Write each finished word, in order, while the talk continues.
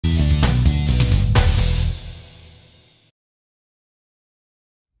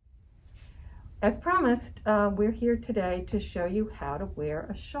As promised, we're here today to show you how to wear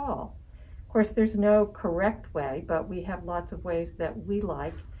a shawl. Of course, there's no correct way, but we have lots of ways that we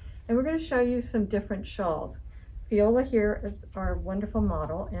like, and we're going to show you some different shawls. Viola here is our wonderful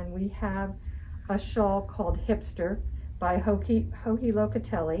model, and we have a shawl called Hipster by Joji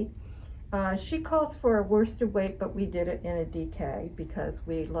Locatelli. She calls for a worsted weight, but we did it in a DK because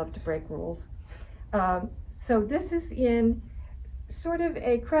we love to break rules. So this is in sort of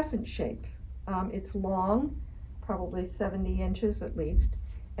a crescent shape. It's long, probably 70 inches at least,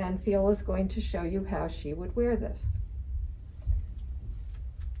 and Fiola's going to show you how she would wear this.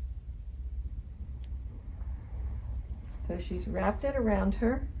 So she's wrapped it around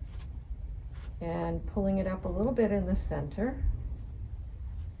her and pulling it up a little bit in the center.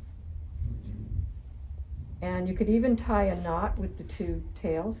 And you could even tie a knot with the two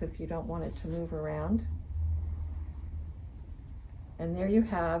tails if you don't want it to move around. And there you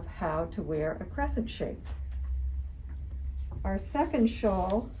have how to wear a crescent shape. Our second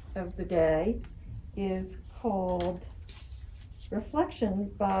shawl of the day is called Reflection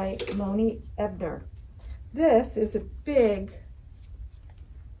by Moni Ebner. This is a big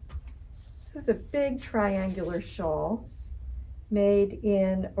triangular shawl made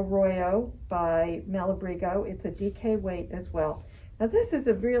in Arroyo by Malabrigo. It's a DK weight as well. Now this is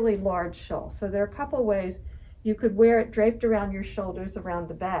a really large shawl, so there are a couple ways you could wear it draped around your shoulders around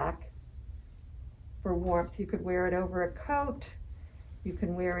the back for warmth. You could wear it over a coat. You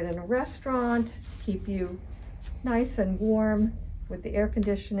can wear it in a restaurant, keep you nice and warm with the air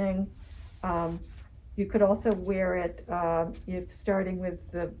conditioning. You could also wear it if starting with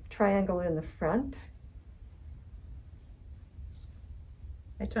the triangle in the front.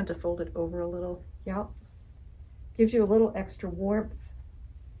 I tend to fold it over a little. Yep. Gives you a little extra warmth.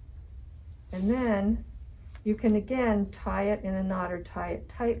 And then you can again tie it in a knot or tie it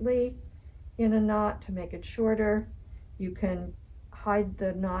tightly in a knot to make it shorter. You can hide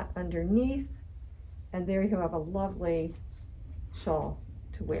the knot underneath, and there you have a lovely shawl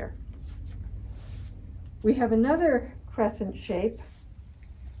to wear. We have another crescent shape,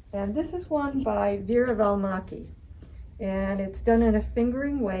 and this is one by Vera Valmaki, and it's done in a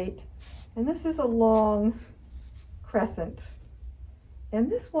fingering weight, and this is a long crescent.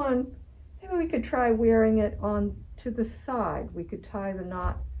 And this one, maybe we could try wearing it on to the side. We could tie the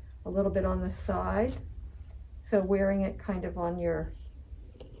knot a little bit on the side, so wearing it kind of on your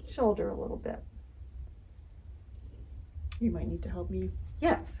shoulder a little bit. You might need to help me.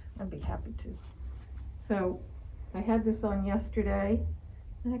 Yes, I'd be happy to. So I had this on yesterday,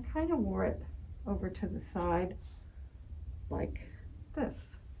 and I kind of wore it over to the side like this.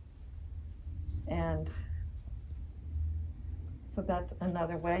 And so that's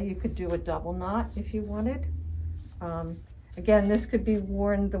another way. You could do a double knot if you wanted. Again, this could be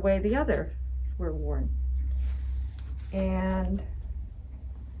worn the way the others were worn. And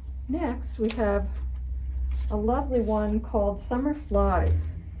next we have a lovely one called Summer Flies.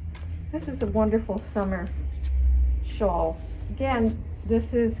 This is a wonderful summer shawl. Again,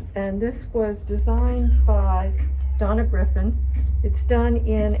 this was designed by Donna Griffin. It's done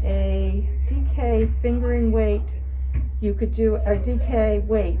in a DK fingering weight. You could do a DK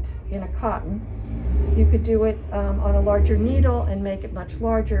weight in a cotton. You could do it on a larger needle and make it much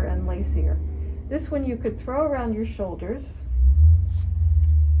larger and lacier. This one you could throw around your shoulders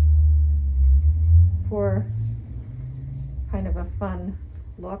for kind of a fun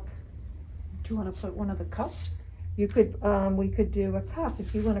look. Do you want to put one of the cuffs? You could, we could do a cuff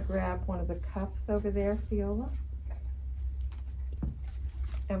if you want to grab one of the cuffs over there, Viola.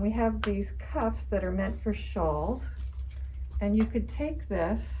 And we have these cuffs that are meant for shawls. And you could take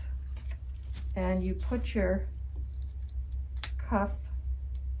this and you put your cuff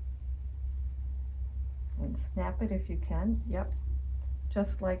and snap it if you can. Yep,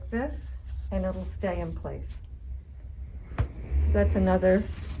 just like this, and it'll stay in place. So that's another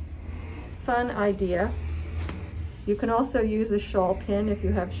fun idea. You can also use a shawl pin if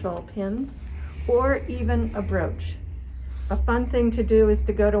you have shawl pins, or even a brooch. A fun thing to do is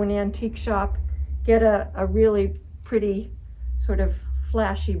to go to an antique shop, get a really pretty sort of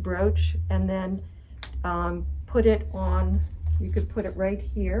flashy brooch, and then put it on, you could put it right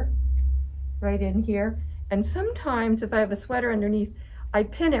here, right in here. And sometimes if I have a sweater underneath, I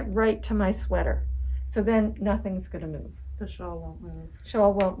pin it right to my sweater. So then nothing's gonna move. The shawl won't move.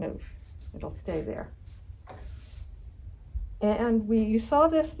 Shawl won't move, it'll stay there. And you saw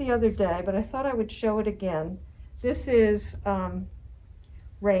this the other day, but I thought I would show it again. This is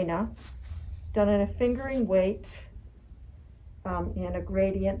Reina, done in a fingering weight in a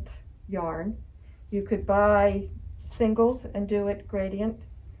gradient yarn. You could buy singles and do it gradient,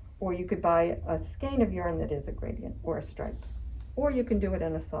 or you could buy a skein of yarn that is a gradient or a stripe, or you can do it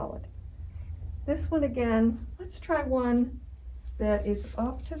in a solid. This one again, let's try one that is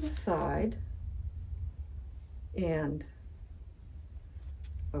off to the side and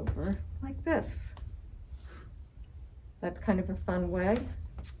over like this. That's kind of a fun way.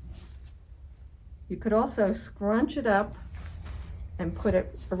 You could also scrunch it up and put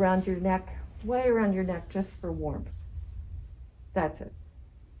it around your neck, way around your neck, just for warmth. That's it.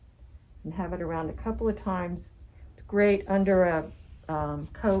 And have it around a couple of times. It's great under a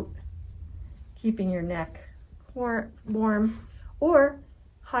coat, keeping your neck warm, or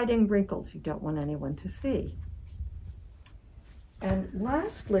hiding wrinkles you don't want anyone to see. And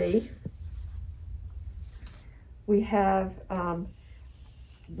lastly, we have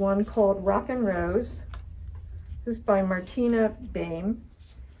one called Rock and Rose. This is by Martina Baim,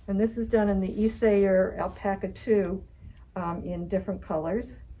 and this is done in the Isayer Alpaca 2 in different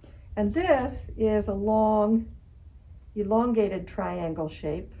colors. And this is a long, elongated triangle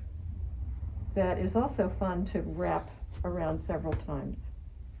shape that is also fun to wrap around several times.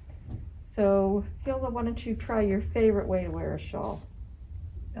 So, Hilda, why don't you try your favorite way to wear a shawl?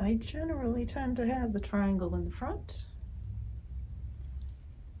 I generally tend to have the triangle in the front.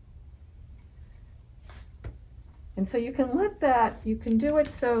 And so you can you can do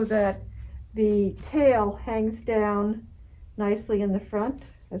it so that the tail hangs down nicely in the front.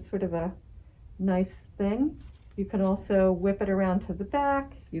 That's sort of a nice thing. You can also whip it around to the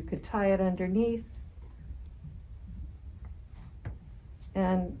back. You could tie it underneath.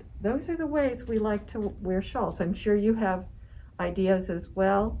 And those are the ways we like to wear shawls. I'm sure you have ideas as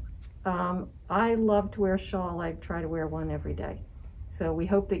well. I love to wear a shawl. I try to wear one every day. So we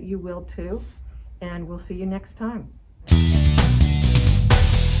hope that you will too. And we'll see you next time.